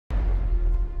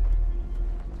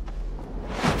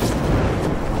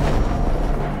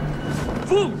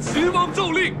奉齐王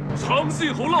诏令，长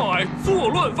信侯嫪毐作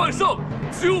乱犯上，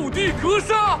就地格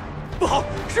杀！不好，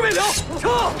是魏辽，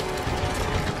撤！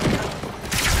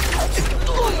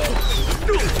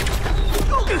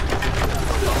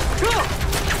撤！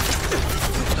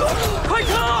快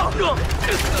撤！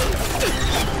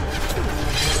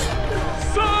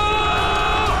杀！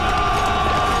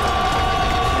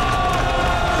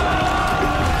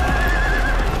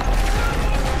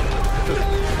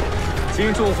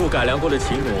 经重父改良过的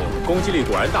秦弩，攻击力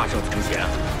果然大胜从前。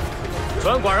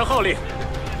传寡人号令：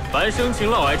凡生擒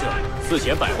嫪毐者，赐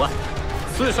钱100万；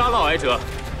刺杀嫪毐者，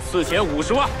赐钱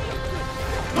50万。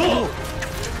诺。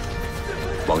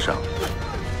皇上，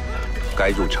该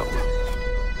入城了。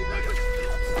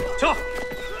撤。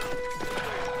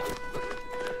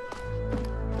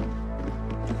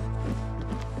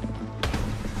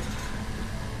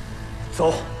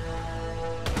走。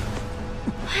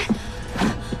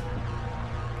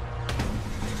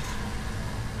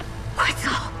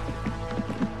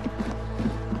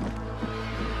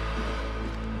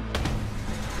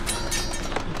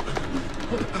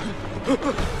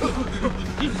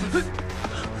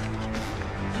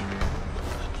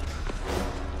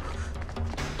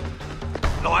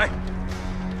 嫪毐，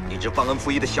你这忘恩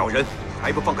负义的小人，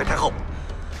还不放开太后！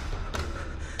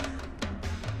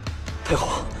太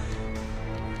后，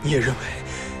你也认为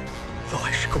嫪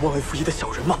毐是个忘恩负义的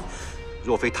小人吗？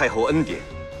若非太后恩典，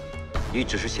你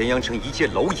只是咸阳城一介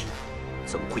蝼蚁，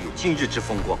怎会有今日之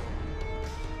风光？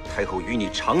太后与你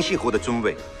长信侯的尊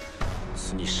位，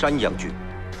赐你山阳郡，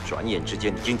转眼之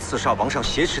间已经刺杀王上，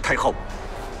挟持太后，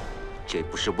这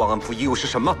不是忘恩负义又是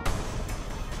什么？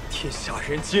 天下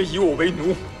人皆以我为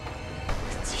奴，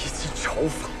极尽嘲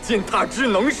讽践踏之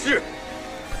能事。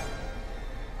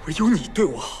唯有你对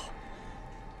我好，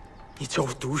你教我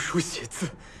读书写字，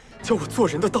教我做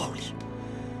人的道理。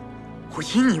我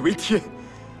以你为天，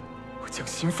我将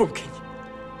心奉给你。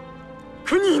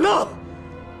可你呢？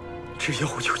只要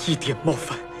我有一点冒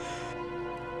犯，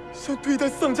像对待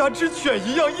丧家之犬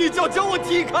一样，一脚将我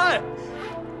踢开。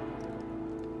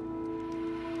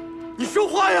你说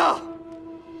话呀！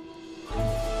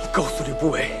 告诉吕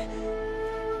不韦，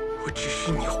我只是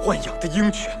你豢养的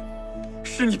鹰犬，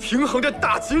是你平衡着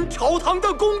大秦朝堂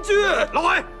的工具。嫪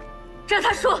毐，让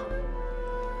他说。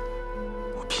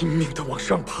我拼命地往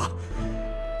上爬，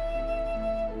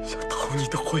想讨你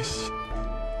的欢心，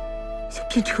想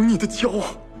变成你的骄傲。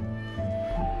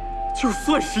就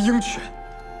算是鹰犬，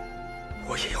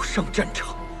我也要上战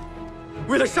场。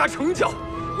为了杀程角，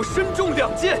我身中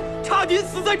2箭，差点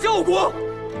死在赵国。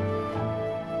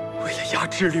 为了压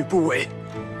制吕不韦，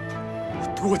我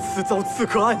多次遭刺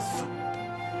客暗索，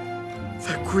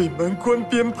在鬼门关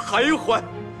边徘徊。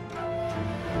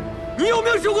你有没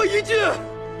有说过一句？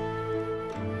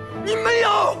你没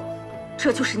有。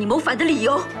这就是你谋反的理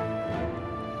由。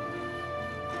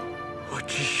我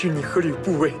只是你和吕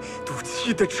不韦赌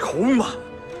气的筹码。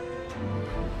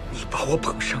你把我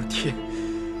捧上天，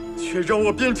却让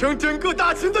我变成整个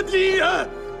大秦的第一人。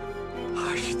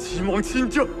怕是秦王亲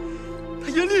政。 他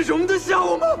眼里容得下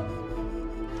我吗？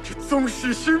这宗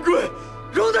室勋贵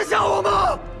容得下我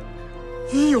吗？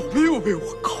你有没有为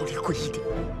我考虑过一点？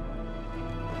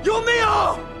有没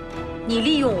有？你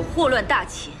利用我祸乱大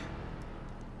秦，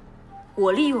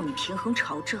我利用你平衡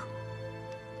朝政。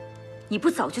你不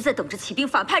早就在等着起兵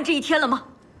反叛这一天了吗？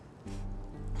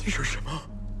你说什么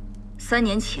？3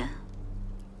年前，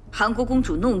韩国公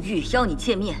主弄玉邀你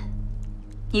见面，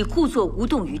你故作无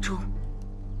动于衷。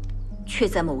 却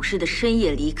在某日的深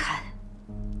夜离开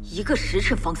，1个时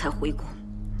辰方才回宫。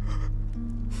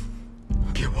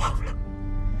别忘了，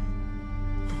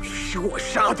弄玉是我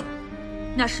杀的。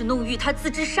那是弄玉，他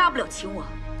自知杀不了秦王，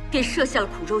便设下了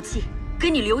苦肉计，给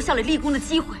你留下了立功的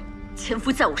机会，潜伏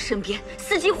在我身边，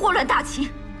伺机祸乱大秦。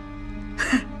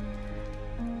哼，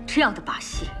这样的把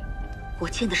戏，我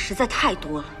见的实在太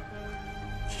多了。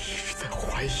你是在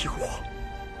怀疑我，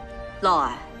嫪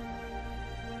毐。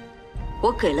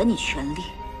 我给了你权力，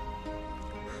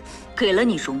给了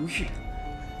你荣誉，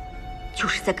就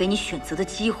是在给你选择的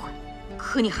机会。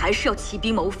可你还是要起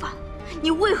兵谋反，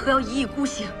你为何要一意孤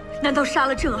行？难道杀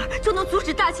了正儿就能阻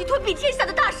止大秦吞并天下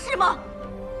的大事吗？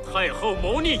太后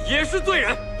谋逆也是罪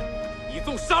人，你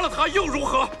纵杀了他又如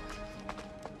何？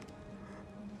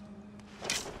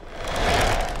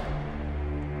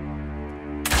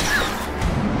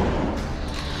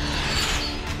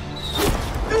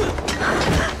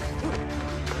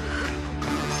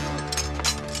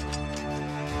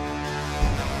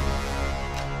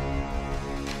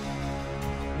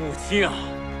母亲啊，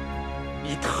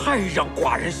你太让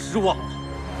寡人失望了。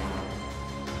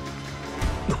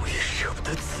弄玉舍不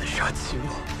得刺杀秦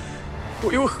王，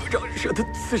我又何尝舍得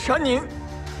刺杀您？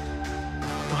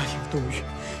答应东域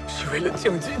是为了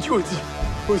降级救济，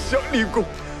我想立功，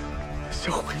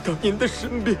想回到您的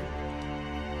身边。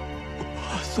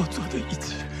我所做的一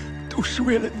切都是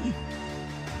为了您。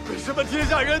为什么天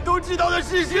下人都知道的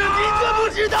事情，您却不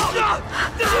知道呢？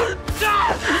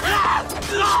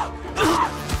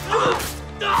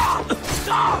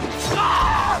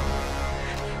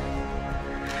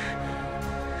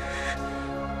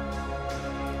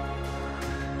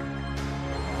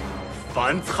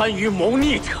凡参与谋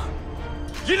逆者，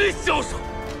一律枭首，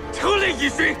车类以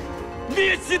寻，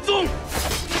灭其宗。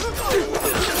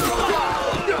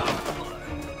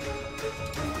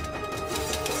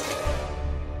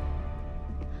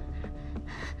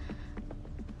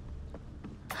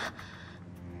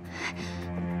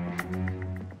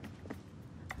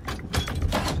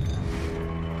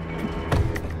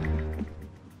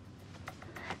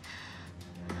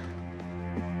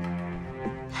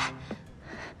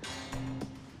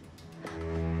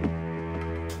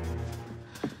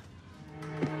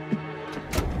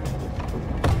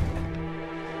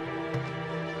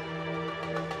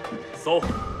搜，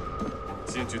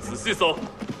进去仔细搜。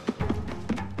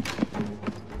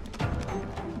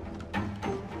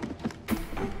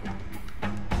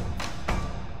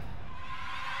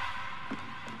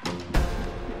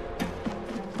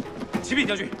启禀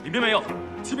将军，里面没有。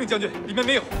启禀将军，里面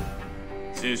没有。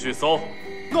继续搜。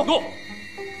诺。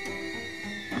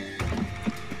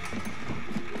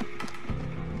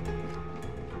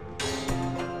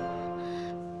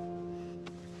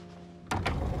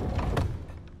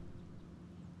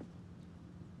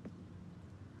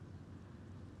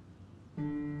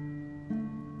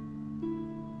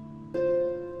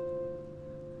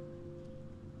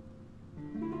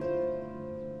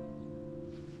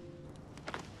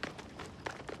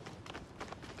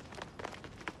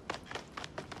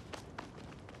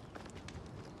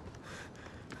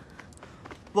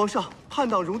王上，叛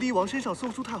党戎狄王身上搜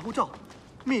出太后诏，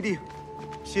密令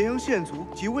咸阳县族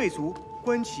及卫族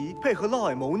观其配合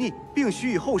嫪毐谋逆，并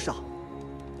许以厚赏。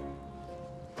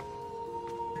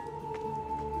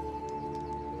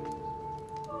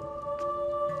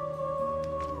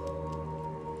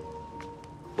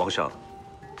王上，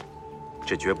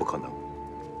这绝不可能。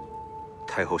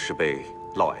太后是被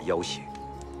嫪毐要挟。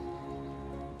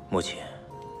母亲，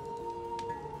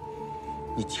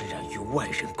你竟然与外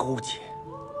人勾结，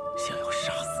想要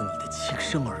杀死你的亲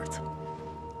生儿子，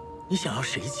你想要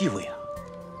谁继位啊？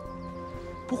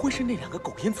不会是那两个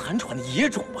苟延残喘的野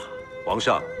种吧？皇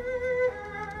上，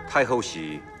太后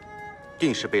喜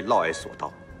定是被嫪毐所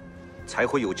盗，才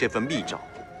会有这份密诏。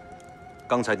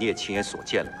刚才你也亲眼所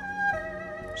见了，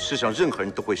世上任何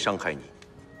人都会伤害你，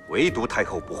唯独太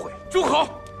后不会。住口！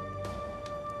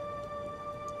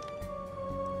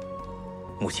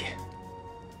母亲，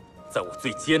在我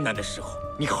最艰难的时候，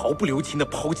你毫不留情地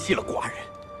抛弃了寡人。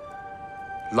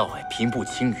嫪毐平步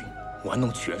青云，玩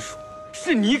弄权术，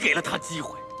是你给了他机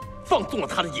会，放纵了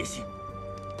他的野心。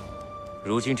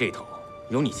如今这头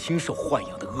有你亲手豢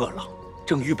养的恶狼，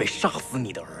正预备杀死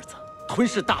你的儿子，吞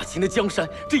噬大秦的江山。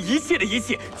这一切的一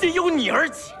切，皆由你而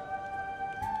起。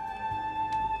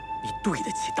你对得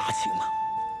起大秦吗？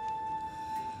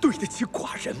对得起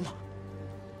寡人吗？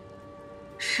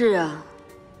是啊，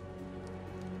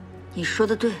你说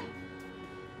的对，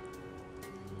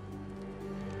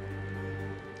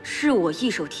是我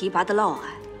一手提拔的嫪毐，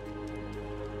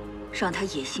让他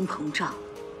野心膨胀，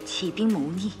起兵谋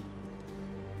逆。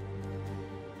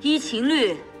依秦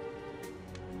律，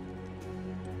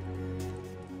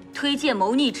推荐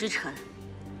谋逆之臣，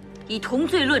以同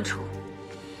罪论处。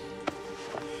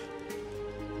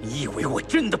你以为我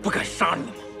真的不敢杀你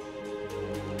吗？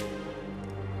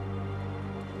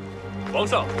皇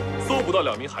上，搜捕到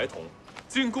2名孩童，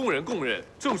经宫人供认，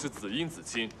正是子婴子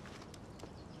亲。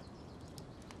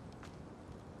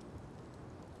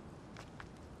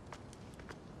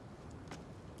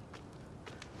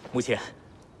母亲，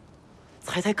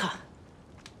猜看，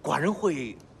寡人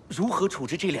会如何处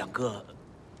置这2个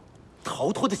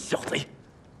逃脱的小贼？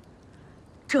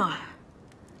正儿，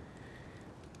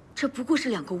这不过是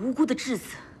2个无辜的稚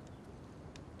子，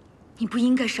你不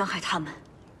应该伤害他们。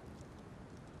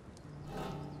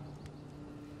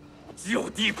就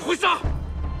地扑杀！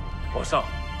皇上，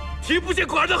听不见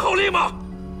寡人的号令吗？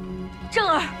正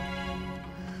儿，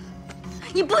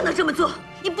你不能这么做，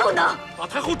你不能把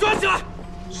太后抓起来！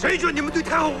谁准你们对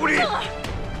太后无礼？正儿，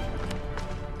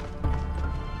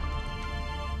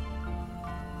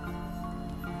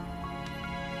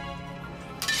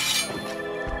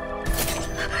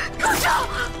住手！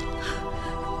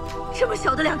这么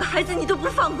小的2个孩子你都不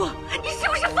放过，你是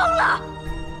不是疯了？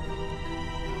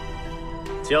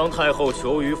将太后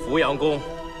囚于扶阳宫，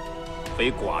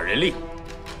非寡人令，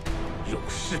永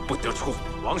世不得出。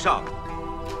皇上，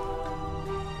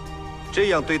这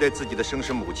样对待自己的生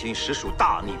身母亲，实属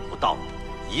大逆不道。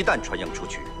一旦传扬出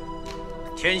去，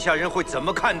天下人会怎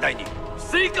么看待你？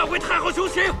谁敢为太后求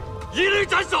情，一律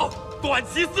斩首，断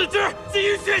其四肢，给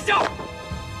予血效。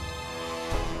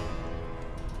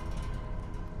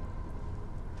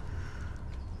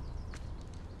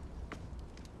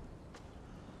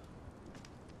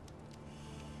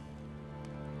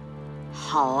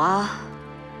好啊，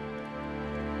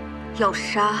要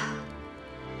杀，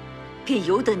便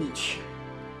由得你去。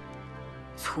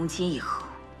从今以后，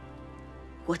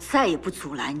我再也不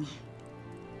阻拦你。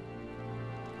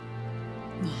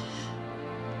你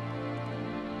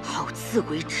好自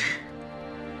为之。